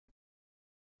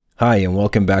Hi, and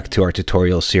welcome back to our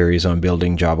tutorial series on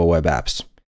building Java web apps.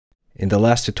 In the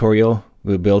last tutorial,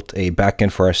 we built a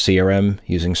backend for our CRM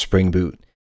using Spring Boot.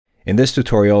 In this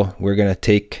tutorial, we're going to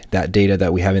take that data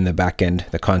that we have in the backend,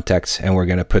 the contacts, and we're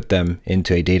going to put them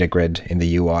into a data grid in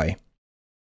the UI.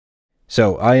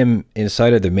 So I am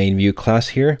inside of the main view class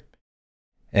here,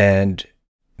 and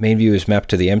main view is mapped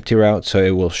to the empty route, so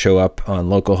it will show up on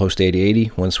localhost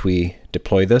 8080 once we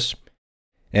deploy this.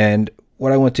 And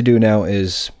what I want to do now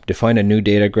is define a new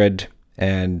data grid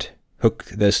and hook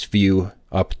this view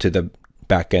up to the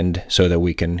backend so that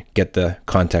we can get the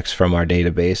context from our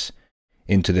database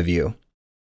into the view.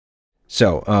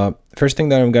 So first thing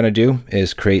that I'm going to do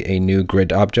is create a new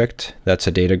grid object. That's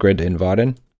a data grid in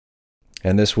Vaadin.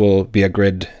 And this will be a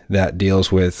grid that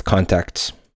deals with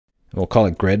contacts. We'll call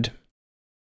it grid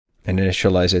and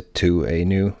initialize it to a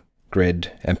new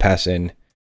grid and pass in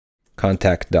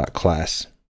contact.class.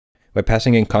 By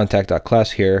passing in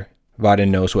contact.class here, Vaadin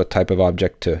knows what type of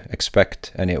object to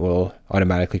expect, and it will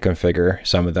automatically configure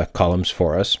some of the columns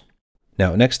for us.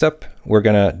 Now, next up, we're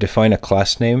going to define a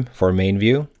class name for main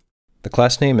view. The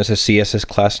class name is a CSS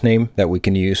class name that we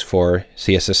can use for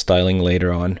CSS styling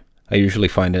later on. I usually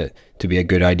find it to be a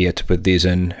good idea to put these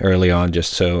in early on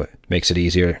just so it makes it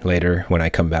easier later when I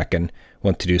come back and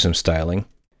want to do some styling.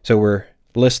 So we're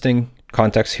listing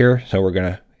contacts here, so we're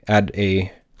going to add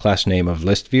a class name of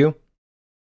list view.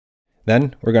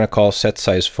 Then we're going to call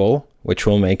setSizeFull, which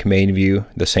will make main view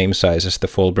the same size as the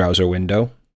full browser window.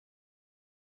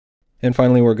 And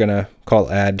finally, we're going to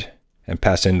call add and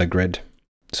pass in the grid.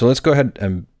 So let's go ahead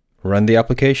and run the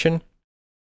application.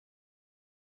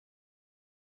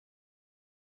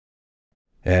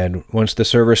 And once the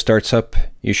server starts up,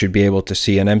 you should be able to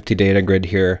see an empty data grid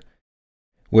here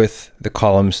with the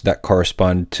columns that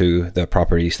correspond to the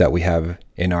properties that we have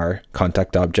in our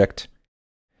contact object.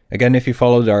 Again, if you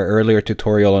followed our earlier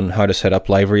tutorial on how to set up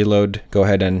live reload, go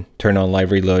ahead and turn on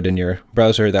live reload in your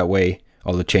browser. That way,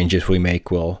 all the changes we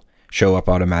make will show up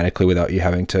automatically without you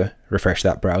having to refresh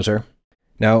that browser.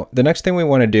 Now, the next thing we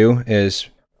want to do is,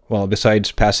 well,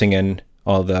 besides passing in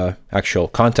all the actual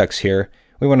contacts here,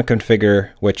 we want to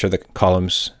configure which of the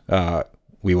columns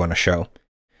we want to show.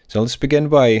 So let's begin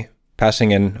by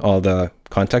passing in all the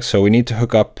contacts. So we need to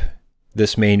hook up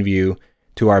this main view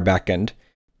to our backend.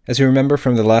 As you remember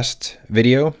from the last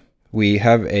video, we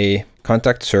have a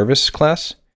contact service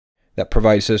class that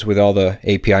provides us with all the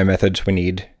API methods we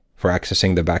need for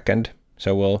accessing the backend.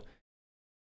 So we'll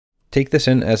take this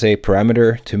in as a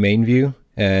parameter to main view,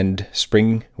 and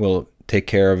Spring will take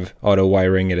care of auto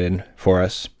wiring it in for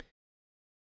us.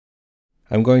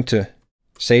 I'm going to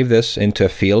save this into a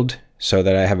field so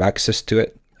that I have access to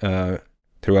it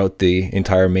throughout the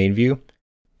entire main view.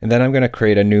 And then I'm going to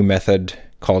create a new method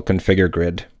called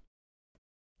configureGrid,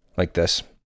 like this.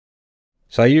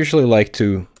 So I usually like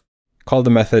to call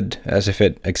the method as if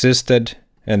it existed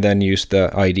and then use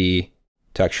the ID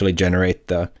to actually generate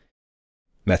the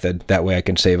method. That way I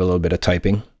can save a little bit of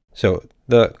typing. So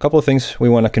the couple of things we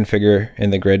want to configure in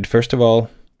the grid. First of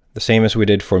all, the same as we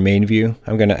did for main view,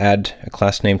 I'm going to add a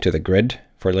class name to the grid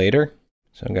for later.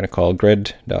 So I'm going to call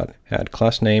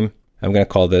grid.addClassName. I'm going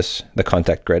to call this the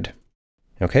contact grid.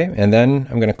 Okay, and then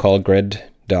I'm going to call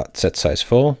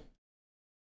grid.setSizeFull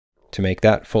to make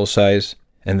that full size.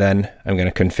 And then I'm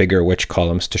going to configure which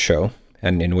columns to show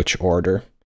and in which order.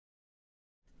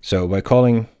 So by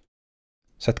calling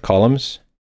setColumns,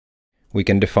 we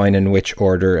can define in which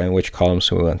order and which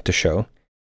columns we want to show.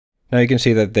 Now you can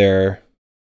see that they're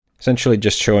essentially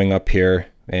just showing up here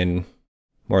in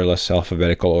more or less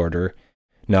alphabetical order,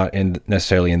 not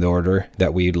necessarily in the order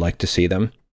that we'd like to see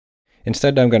them.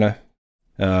 Instead, I'm going to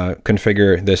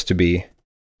configure this to be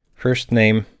first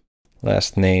name,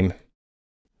 last name,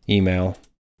 email,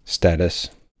 status,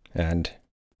 and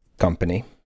company.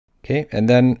 Okay, and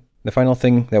then the final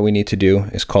thing that we need to do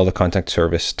is call the contact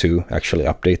service to actually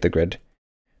update the grid.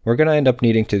 We're going to end up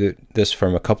needing to do this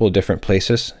from a couple of different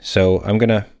places, so I'm going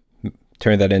to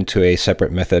turn that into a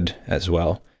separate method as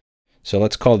well. So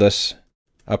let's call this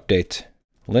update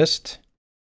list,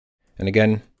 and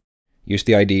again, use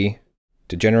the ID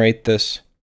to generate this.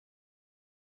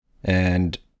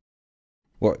 And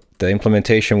what the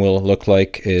implementation will look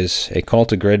like is a call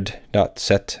to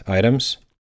grid.setItems.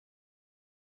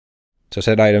 So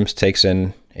setItems takes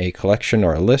in a collection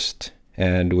or a list,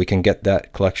 and we can get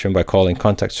that collection by calling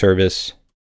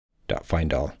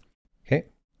contactService.findAll. Okay,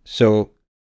 so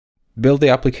build the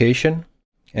application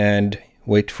and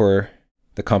wait for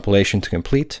the compilation to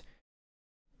complete,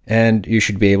 and you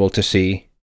should be able to see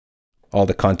all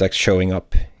the contacts showing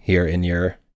up here in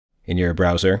your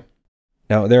browser.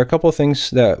 Now, there are a couple of things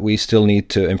that we still need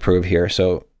to improve here.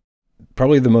 So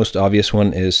Probably the most obvious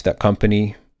one is that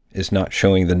company is not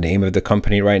showing the name of the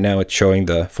company right now. It's showing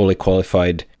the fully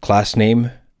qualified class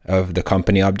name of the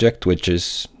company object, which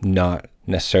is not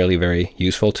necessarily very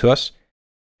useful to us.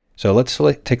 So let's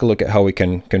take a look at how we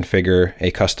can configure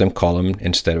a custom column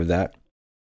instead of that.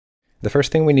 The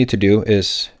first thing we need to do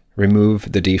is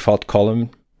remove the default column,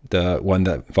 the one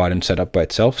that Vaadin set up by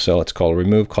itself. So let's call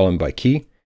remove column by key.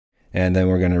 And then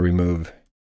we're going to remove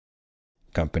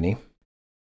company. I'm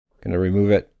going to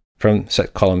remove it from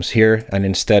set columns here. And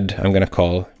instead, I'm going to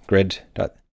call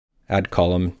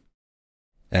grid.addColumn.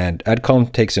 And add column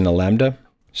takes in a lambda.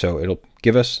 So it'll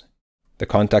give us the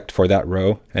contact for that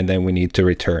row. And then we need to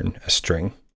return a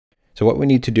string. So what we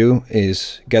need to do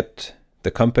is get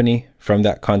the company from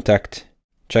that contact,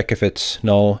 check if it's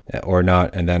null or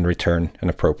not, and then return an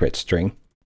appropriate string.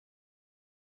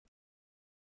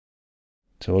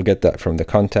 So we'll get that from the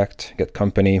contact, get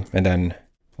company, and then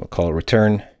we'll call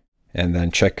return, and then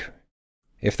check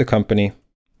if the company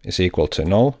is equal to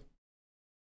null.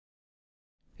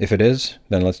 If it is,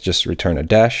 then let's just return a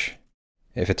dash.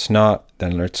 If it's not,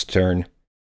 then let's return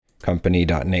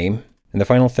company.name. And the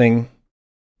final thing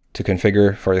to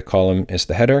configure for the column is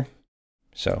the header.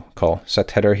 So call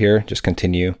set header here, just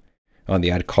continue on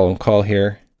the add column call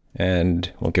here, and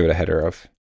we'll give it a header of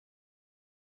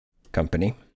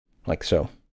company, like so. All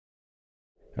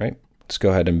right, let's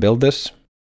go ahead and build this.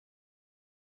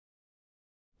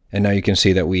 And now you can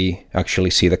see that we actually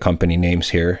see the company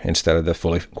names here instead of the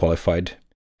fully qualified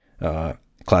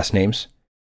class names.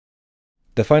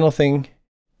 The final thing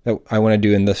that I want to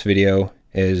do in this video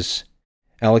is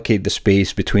allocate the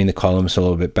space between the columns a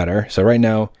little bit better. So right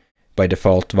now, by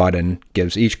default, Vaadin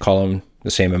gives each column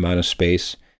the same amount of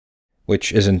space,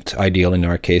 which isn't ideal in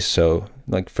our case. So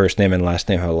like first name and last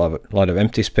name have a lot of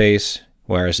empty space,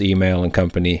 whereas email and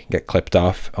company get clipped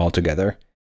off altogether.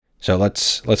 So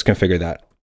let's configure that.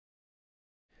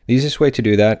 The easiest way to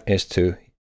do that is to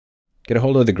get a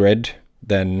hold of the grid,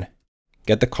 then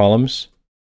get the columns,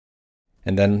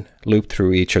 and then loop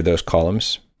through each of those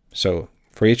columns. So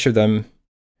for each of them,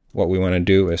 what we want to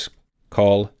do is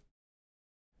call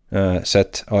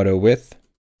set auto width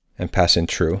and pass in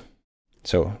true.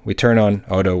 So we turn on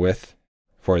auto width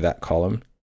for that column.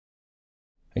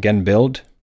 Again, build.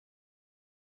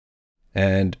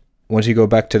 And once you go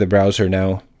back to the browser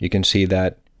now, you can see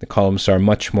that the columns are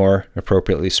much more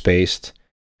appropriately spaced,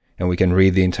 and we can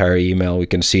read the entire email. We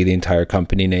can see the entire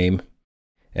company name,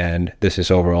 and this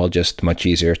is overall just much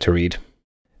easier to read.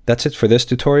 That's it for this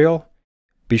tutorial.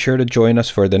 Be sure to join us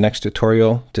for the next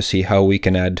tutorial to see how we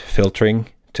can add filtering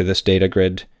to this data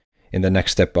grid in the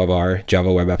next step of our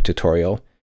Java Web App tutorial.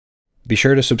 Be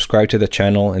sure to subscribe to the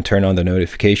channel and turn on the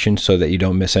notifications so that you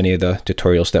don't miss any of the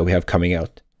tutorials that we have coming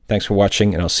out. Thanks for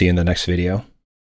watching, and I'll see you in the next video.